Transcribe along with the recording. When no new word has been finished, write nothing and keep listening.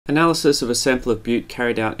Analysis of a sample of bute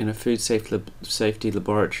carried out in a food safety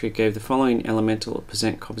laboratory gave the following elemental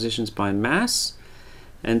percent compositions by mass.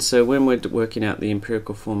 And so when we're working out the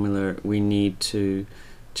empirical formula, we need to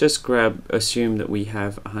just assume that we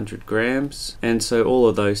have 100 grams. And so all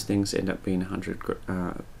of those things end up being 100,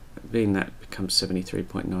 being that becomes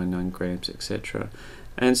 73.99 grams, etc.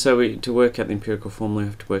 And so to work out the empirical formula, we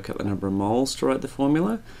have to work out the number of moles to write the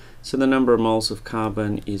formula. So the number of moles of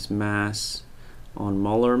carbon is mass on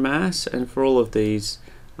molar mass, and for all of these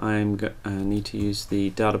I need to use the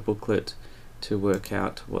data booklet to work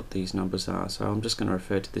out what these numbers are. So I'm just going to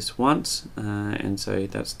refer to this once, and so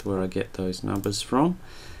that's where I get those numbers from.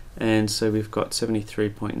 And so we've got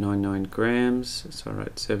 73.99 grams, so I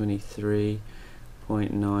write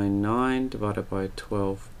 73.99 divided by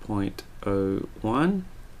 12.01,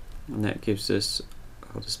 and that gives us,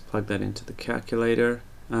 I'll just plug that into the calculator,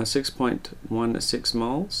 6.16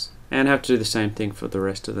 moles. And have to do the same thing for the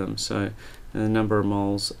rest of them. So the number of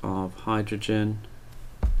moles of hydrogen,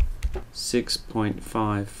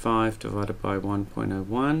 6.55 divided by 1.01,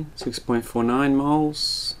 6.49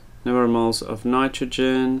 moles. Number of moles of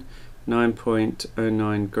nitrogen,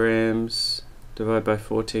 9.09 grams divided by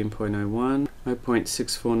 14.01,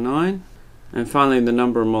 0.649. And finally the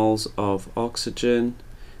number of moles of oxygen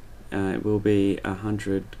will be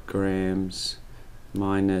 100 grams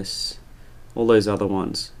minus all those other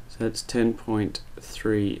ones. So that's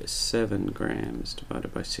 10.37 grams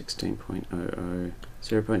divided by 16.00,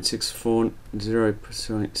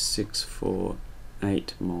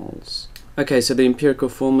 0.648 moles. Okay, so the empirical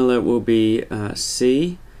formula will be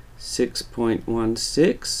C,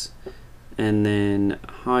 6.16, and then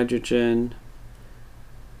hydrogen,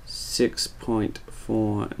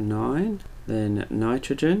 6.49, then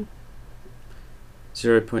nitrogen,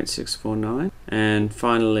 0.649, and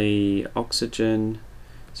finally oxygen,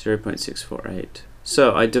 0.648.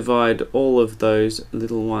 So I divide all of those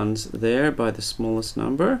little ones there by the smallest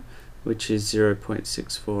number, which is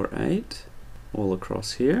 0.648, all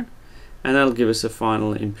across here, and that'll give us a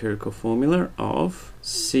final empirical formula of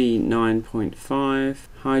C 9.5,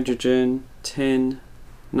 hydrogen 10,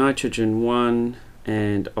 nitrogen 1,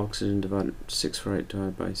 and oxygen divided 648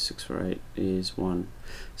 divided by 648 is 1.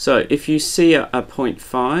 So if you see a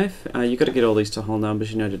 0.5, you've got to get all these to whole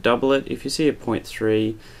numbers, you know, to double it. If you see a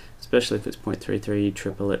 0.3, especially if it's 0.33, you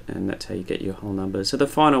triple it, and that's how you get your whole number. So the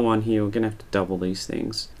final one here, we're going to have to double these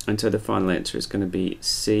things. And so the final answer is going to be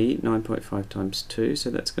C, 9.5 times 2,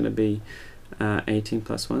 so that's going to be 18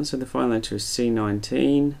 plus 1. So the final answer is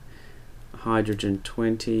C19, hydrogen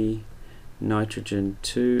 20, nitrogen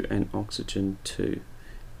 2, and oxygen 2.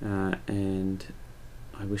 And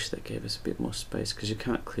I wish that gave us a bit more space, because you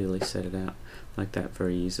can't clearly set it out like that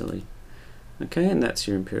very easily. Okay, and that's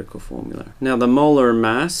your empirical formula. Now the molar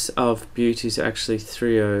mass of bute is actually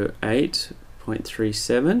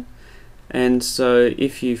 308.37, and so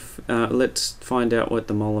if you've let's find out what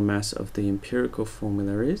the molar mass of the empirical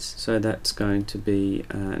formula is. So that's going to be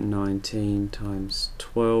 19 times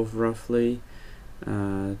 12 roughly,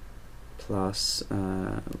 plus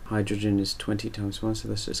hydrogen is 20 times 1, so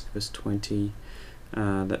let's just give us 20.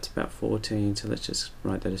 That's about 14, so let's just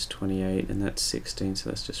write that as 28, and that's 16, so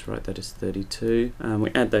let's just write that as 32. We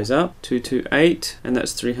add those up, 228, and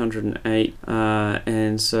that's 308,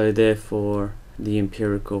 and so therefore the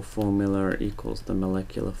empirical formula equals the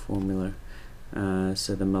molecular formula.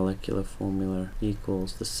 So the molecular formula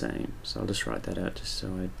equals the same. So I'll just write that out just so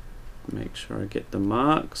I make sure I get the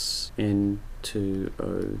marks.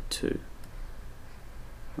 N2O2.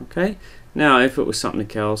 Okay, now if it was something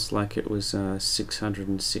else, like it was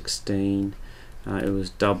 616, it was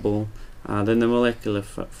double, then the molecular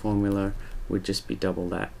formula would just be double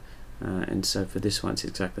that. And so for this one it's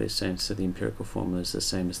exactly the same, so the empirical formula is the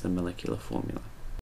same as the molecular formula.